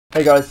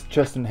Hey guys,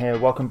 Tristan here.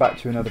 Welcome back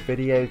to another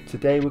video.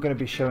 Today we're going to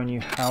be showing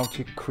you how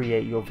to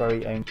create your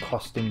very own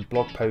custom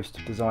blog post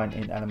design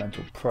in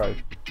Elementor Pro.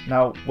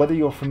 Now, whether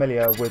you're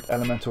familiar with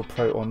Elementor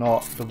Pro or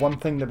not, the one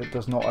thing that it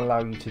does not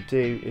allow you to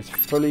do is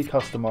fully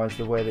customize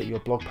the way that your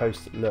blog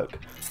posts look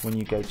when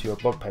you go to your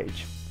blog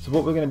page. So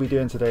what we're going to be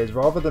doing today is,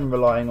 rather than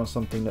relying on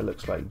something that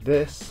looks like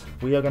this,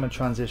 we are going to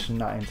transition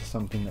that into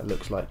something that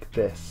looks like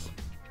this.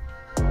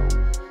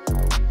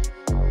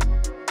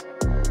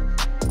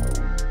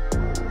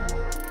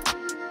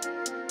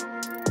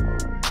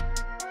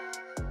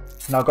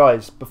 Now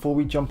guys, before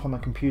we jump on the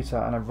computer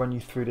and I run you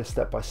through this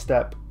step by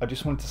step, I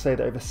just wanted to say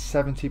that over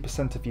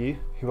 70% of you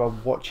who are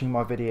watching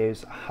my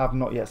videos have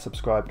not yet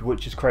subscribed,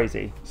 which is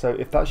crazy. So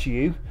if that's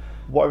you,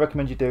 what I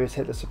recommend you do is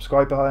hit the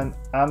subscribe button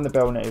and the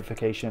bell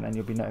notification and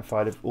you'll be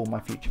notified of all my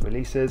future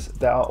releases.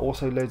 There are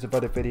also loads of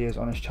other videos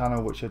on this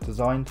channel which are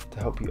designed to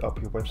help you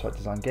up your website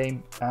design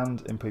game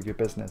and improve your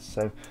business.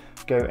 So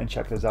go and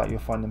check those out, you'll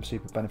find them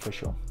super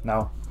beneficial.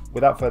 Now,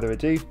 without further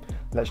ado,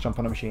 let's jump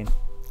on the machine.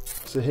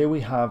 So here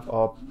we have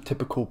our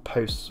typical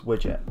posts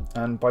widget,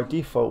 and by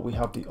default we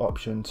have the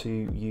option to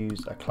use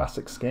a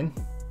classic skin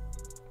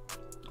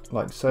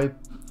like so,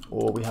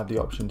 or we have the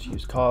option to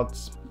use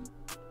cards,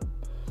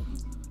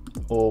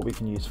 or we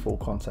can use full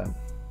content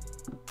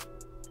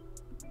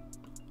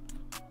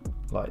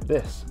like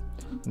this.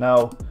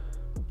 Now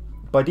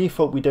by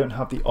default we don't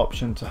have the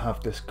option to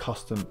have this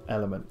custom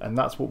element, and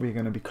that's what we're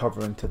going to be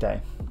covering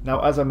today. Now,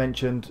 as I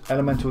mentioned,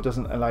 Elementor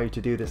doesn't allow you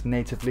to do this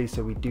natively,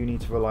 so we do need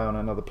to rely on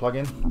another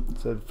plugin.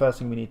 So the first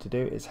thing we need to do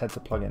is head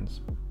to plugins.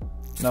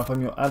 Now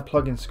from your add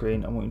plugin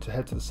screen, I want you to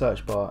head to the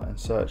search bar and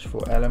search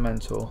for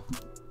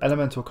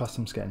Elementor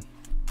Custom Skin.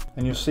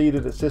 And you'll see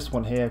that it's this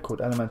one here called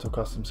Elementor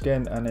Custom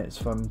Skin, and it's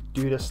from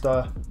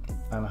Dudester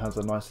and it has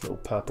a nice little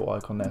purple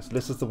icon there. So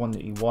this is the one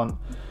that you want.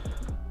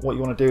 What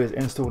you want to do is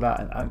install that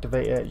and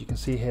activate it. You can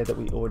see here that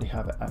we already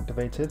have it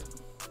activated.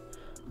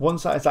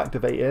 Once that is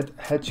activated,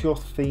 head to your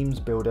themes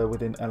builder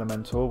within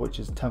Elementor, which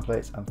is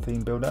templates and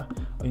theme builder,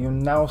 and you'll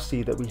now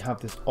see that we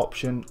have this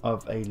option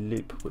of a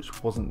loop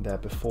which wasn't there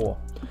before.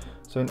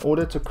 So in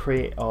order to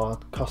create our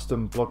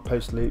custom blog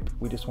post loop,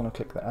 we just want to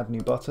click the add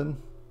new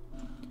button,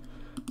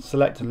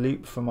 select a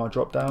loop from our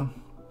drop down,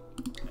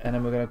 and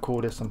then we're going to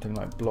call this something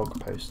like blog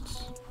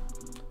posts,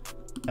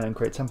 and then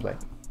create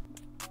template.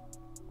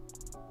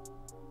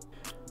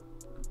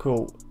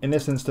 Cool. In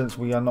this instance,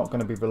 we are not going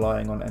to be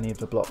relying on any of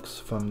the blocks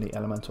from the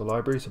Elementor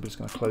library, so we're just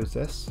going to close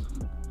this.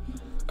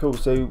 Cool,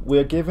 so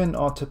we're given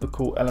our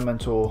typical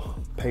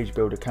Elementor page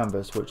builder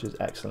canvas, which is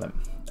excellent.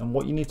 And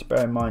what you need to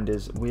bear in mind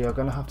is we are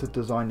going to have to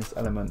design this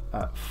element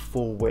at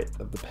full width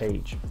of the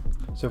page.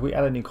 So if we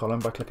add a new column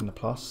by clicking the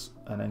plus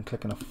and then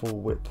clicking a full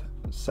width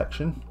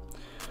section,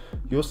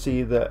 you'll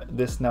see that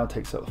this now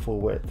takes up the full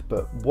width,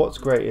 but what's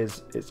great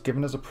is it's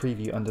given us a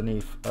preview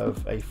underneath of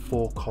a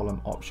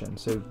 4-column option.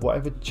 So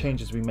whatever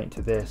changes we make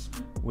to this,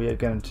 we are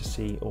going to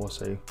see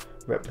also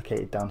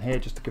replicated down here,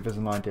 just to give us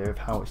an idea of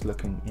how it's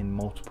looking in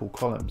multiple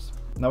columns.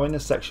 Now in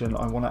this section,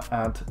 I want to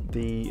add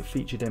the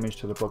featured image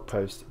to the blog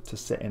post to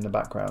sit in the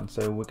background.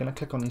 So we're going to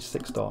click on these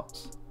 6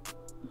 dots,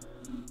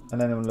 and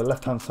then on the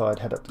left hand side,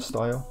 head up to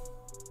style,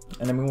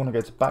 and then we want to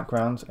go to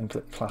background and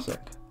click classic.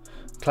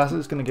 Classic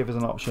is going to give us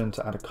an option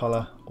to add a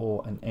color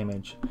or an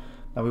image.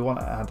 Now we want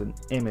to add an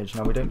image.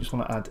 Now we don't just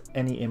want to add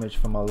any image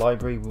from our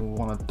library, we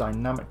want to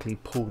dynamically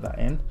pull that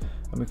in,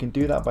 and we can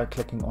do that by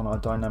clicking on our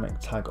dynamic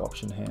tag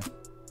option here.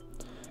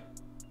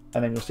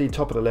 And then you'll see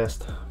top of the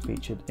list,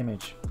 featured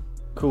image.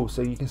 Cool,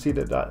 so you can see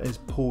that that is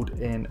pulled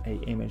in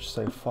an image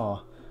so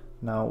far.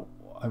 Now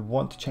I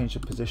want to change the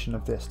position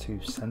of this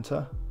to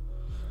center,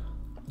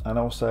 and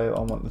also I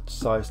want the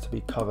size to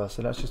be cover,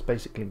 so that's just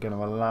basically going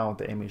to allow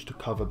the image to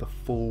cover the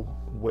full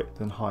width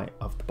and height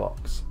of the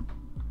box.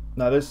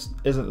 Now this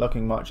isn't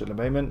looking much at the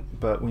moment,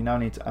 but we now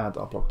need to add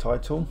our blog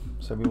title.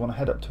 So we want to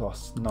head up to our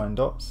 9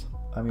 dots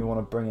and we want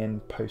to bring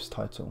in post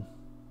title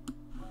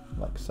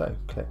like so.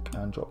 Click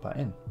and drop that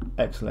in.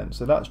 Excellent,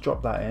 so that's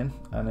dropped that in,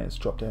 and it's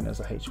dropped in as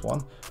a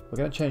H1. We're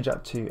going to change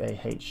that to a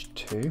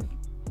H2.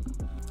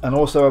 And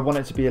also I want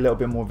it to be a little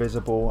bit more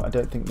visible. I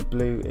don't think the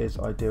blue is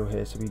ideal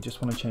here, so we just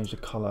want to change the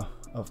color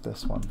of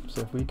this one.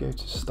 So if we go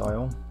to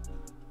style,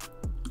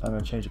 I'm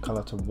going to change the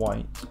color to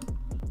white.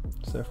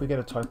 So if we go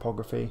to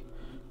typography,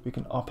 we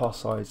can up our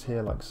size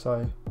here like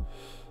so.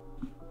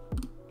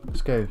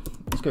 Let's go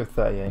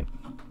 38.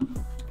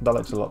 That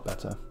looks a lot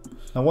better.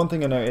 Now one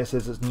thing I notice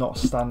is it's not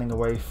standing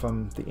away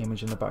from the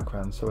image in the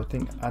background, so I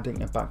think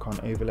adding a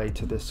background overlay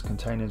to this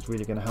container is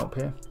really going to help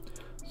here.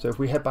 So if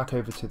we head back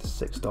over to the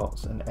 6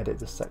 dots and edit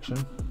this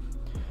section,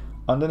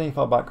 underneath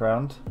our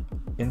background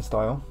in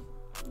style,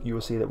 you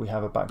will see that we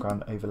have a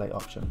background overlay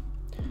option.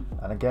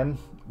 And again,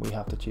 we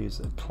have to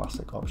choose a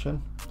classic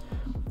option,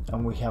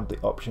 and we have the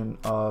option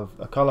of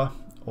a color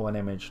or an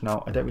image.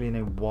 Now I don't really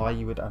know why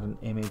you would add an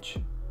image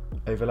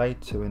overlay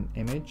to an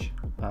image,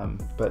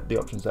 but the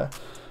option's there.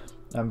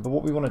 But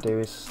what we want to do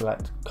is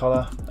select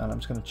color, and I'm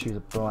just going to choose a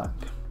black.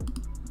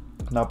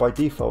 Now by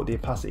default the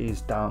opacity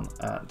is down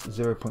at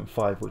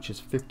 0.5, which is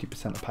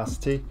 50%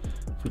 opacity.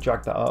 If we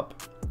drag that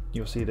up,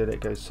 you'll see that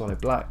it goes solid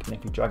black, and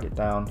if you drag it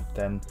down,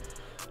 then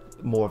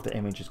more of the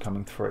image is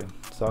coming through.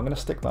 So I'm going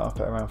to stick that up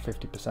at around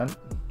 50%.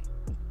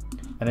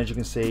 And as you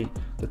can see,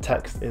 the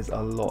text is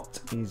a lot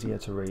easier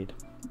to read.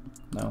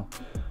 Now,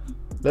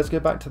 let's go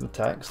back to the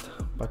text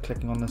by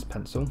clicking on this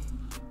pencil.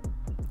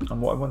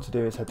 And what I want to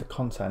do is head to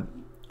content,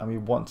 and we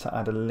want to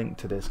add a link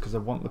to this because I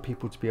want the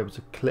people to be able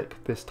to click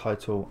this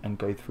title and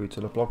go through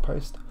to the blog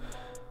post.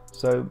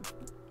 So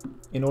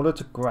in order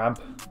to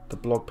grab the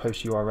blog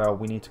post URL,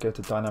 we need to go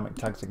to dynamic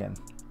tags again,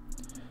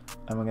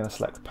 and we're going to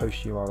select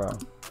post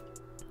URL.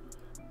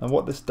 And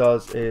what this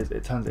does is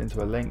it turns it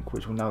into a link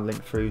which will now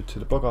link through to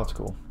the blog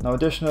article. Now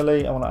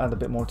additionally, I want to add a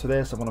bit more to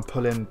this. I want to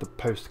pull in the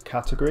post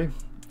category.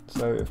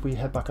 So if we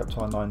head back up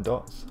to our 9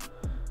 dots,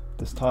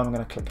 this time I'm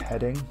going to click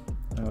heading,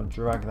 and I'm going to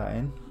drag that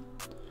in,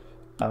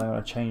 and I'm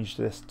going to change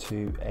this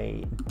to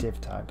a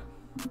div tag.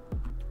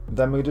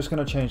 Then we're just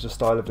going to change the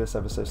style of this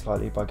ever so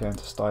slightly by going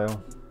to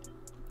style.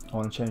 I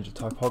want to change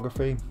the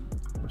typography.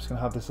 We're just going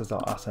to have this as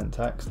our accent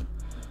text,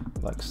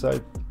 like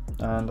so,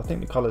 and I think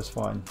the color is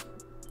fine.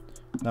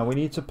 Now we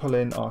need to pull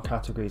in our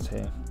categories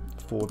here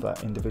for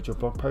that individual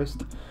blog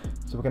post.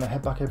 So we're going to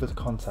head back over to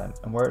content,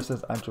 and where it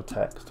says add your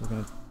text, we're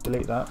going to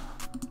delete that,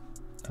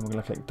 and we're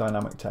going to click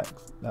dynamic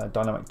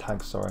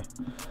tags. Sorry.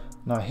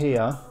 Now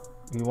here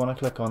we want to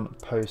click on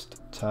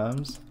post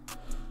terms,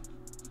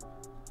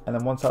 and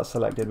then once that's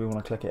selected, we want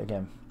to click it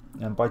again.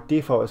 And by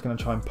default, it's going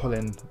to try and pull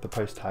in the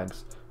post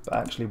tags, but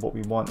actually what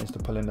we want is to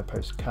pull in the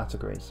post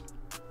categories.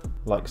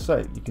 Like so.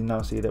 You can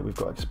now see that we've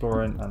got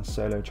exploring and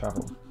solo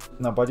travel.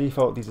 Now by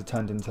default, these are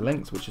turned into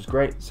links, which is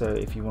great. So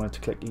if you wanted to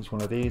click each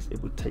one of these,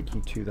 it would take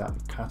you to that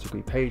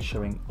category page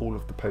showing all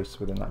of the posts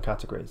within that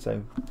category.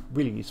 So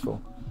really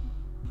useful.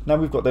 Now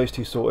we've got those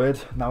two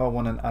sorted. Now I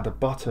want to add a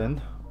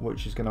button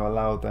which is going to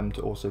allow them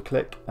to also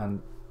click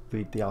and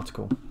read the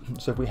article.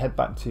 So if we head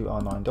back to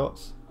our 9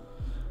 dots,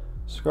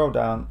 scroll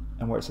down,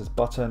 and where it says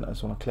button, I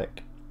just want to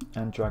click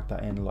and drag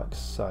that in like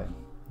so.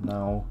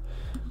 Now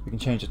we can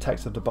change the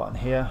text of the button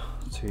here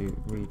to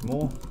read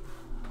more.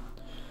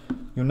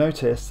 You'll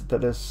notice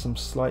that there's some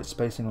slight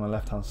spacing on the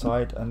left hand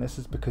side, and this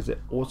is because it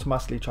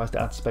automatically tries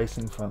to add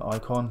spacing for an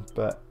icon,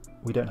 but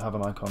we don't have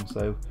an icon,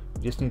 so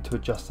we just need to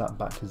adjust that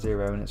back to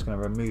 0, and it's going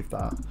to remove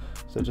that.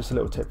 So just a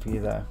little tip for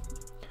you there.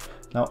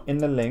 Now in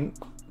the link,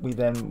 we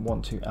then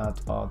want to add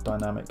our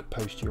dynamic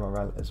post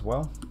URL as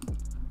well,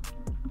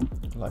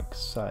 like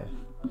so.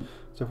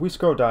 So if we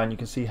scroll down, you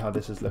can see how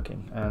this is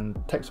looking, and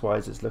text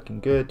wise it's looking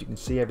good. You can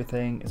see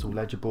everything, it's all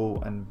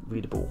legible and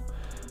readable.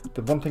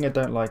 The one thing I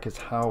don't like is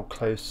how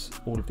close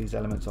all of these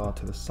elements are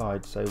to the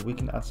side, so we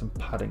can add some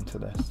padding to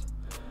this.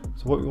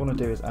 So what we want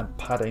to do is add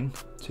padding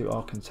to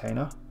our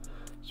container.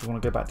 So we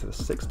want to go back to the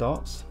 6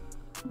 dots,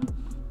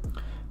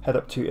 head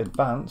up to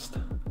advanced,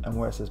 and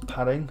where it says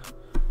padding,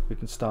 we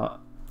can start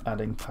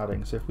adding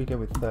padding. So if we go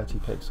with 30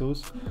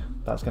 pixels,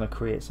 that's going to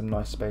create some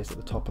nice space at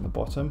the top and the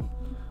bottom.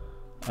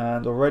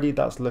 And already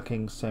that's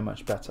looking so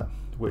much better,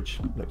 which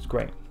looks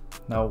great.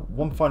 Now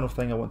one final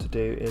thing I want to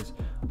do is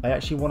I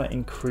actually want to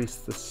increase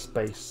the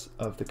space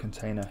of the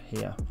container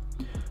here.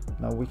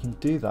 Now we can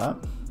do that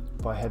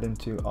by heading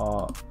to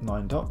our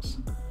 9 dots,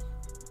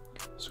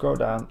 scroll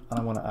down, and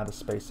I want to add a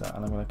spacer,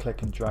 and I'm going to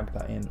click and drag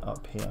that in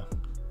up here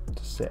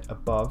to sit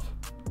above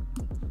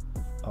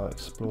our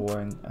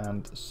exploring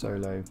and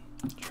solo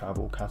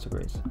travel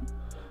categories.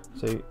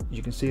 So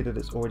you can see that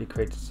it's already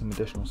created some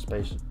additional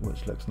space,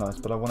 which looks nice,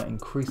 but I want to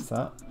increase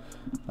that.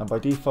 And by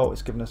default,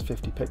 it's given us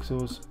 50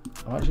 pixels.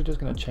 I'm actually just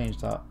going to change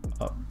that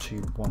up to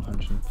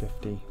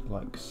 150,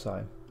 like so.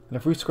 And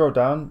if we scroll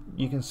down,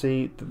 you can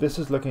see that this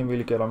is looking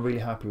really good. I'm really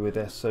happy with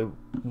this. So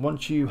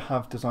once you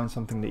have designed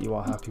something that you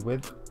are happy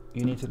with,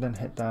 you need to then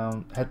head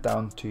down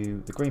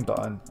to the green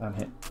button and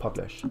hit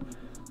publish.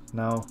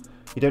 Now,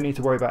 you don't need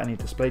to worry about any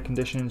display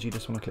conditions. You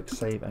just want to click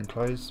save and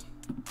close.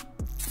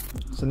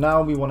 So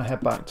now we want to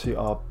head back to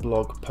our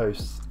blog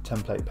posts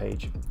template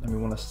page, and we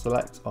want to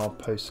select our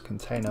post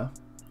container.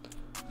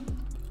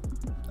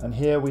 And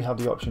here we have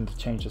the option to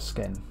change the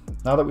skin.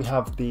 Now that we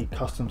have the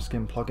custom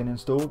skin plugin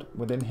installed,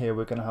 within here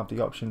we're going to have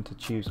the option to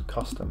choose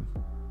custom.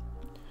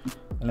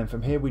 And then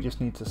from here we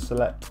just need to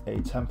select a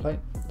template.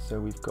 So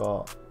we've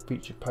got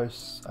featured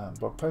posts and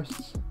blog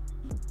posts,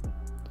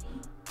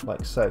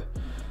 like so.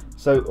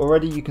 So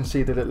already you can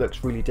see that it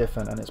looks really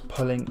different, and it's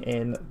pulling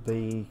in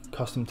the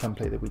custom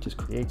template that we just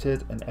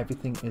created, and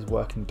everything is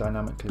working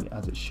dynamically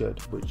as it should,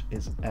 which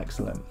is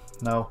excellent.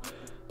 Now,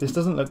 this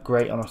doesn't look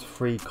great on a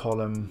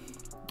 3-column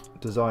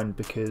design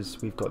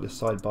because we've got this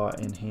sidebar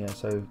in here,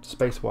 so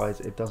space wise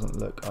it doesn't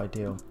look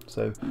ideal.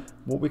 So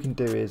what we can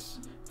do is,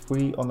 if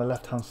we on the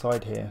left hand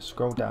side here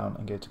scroll down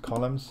and go to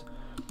columns,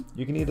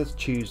 you can either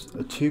choose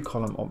a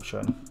 2-column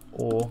option,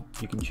 or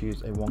you can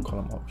choose a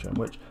 1-column option,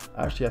 which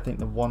actually I think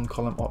the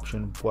 1-column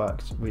option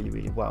works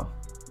really well.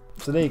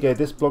 So there you go,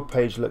 this blog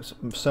page looks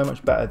so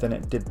much better than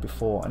it did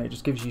before, and it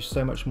just gives you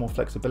so much more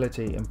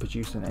flexibility in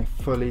producing a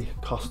fully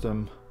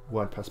custom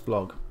WordPress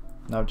blog.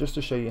 Now just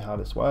to show you how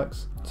this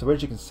works, so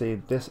as you can see,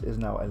 this is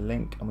now a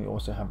link, and we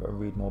also have a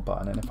read more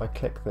button, and if I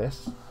click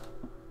this,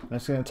 And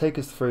it's going to take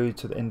us through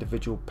to the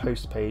individual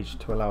post page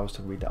to allow us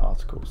to read the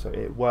article. So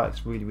it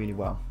works really, really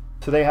well.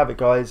 So there you have it,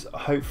 guys.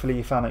 Hopefully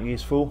you found it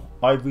useful.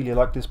 I really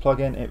like this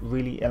plugin. It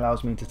really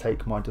allows me to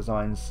take my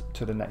designs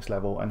to the next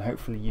level, and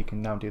hopefully you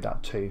can now do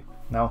that too.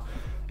 Now,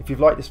 if you've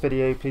liked this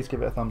video, please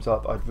give it a thumbs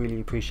up. I'd really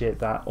appreciate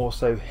that.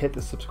 Also, hit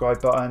the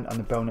subscribe button and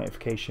the bell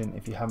notification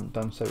if you haven't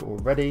done so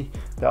already.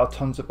 There are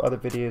tons of other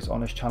videos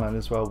on this channel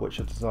as well, which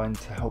are designed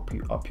to help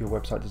you up your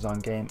website design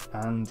game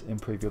and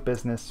improve your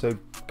business. So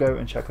go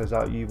and check those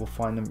out. You will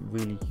find them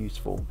really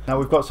useful. Now,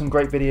 we've got some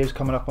great videos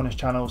coming up on this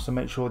channel, so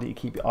make sure that you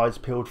keep your eyes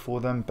peeled for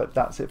them. But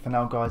that's it for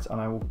now, guys,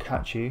 and I will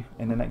catch you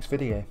in the next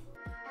video.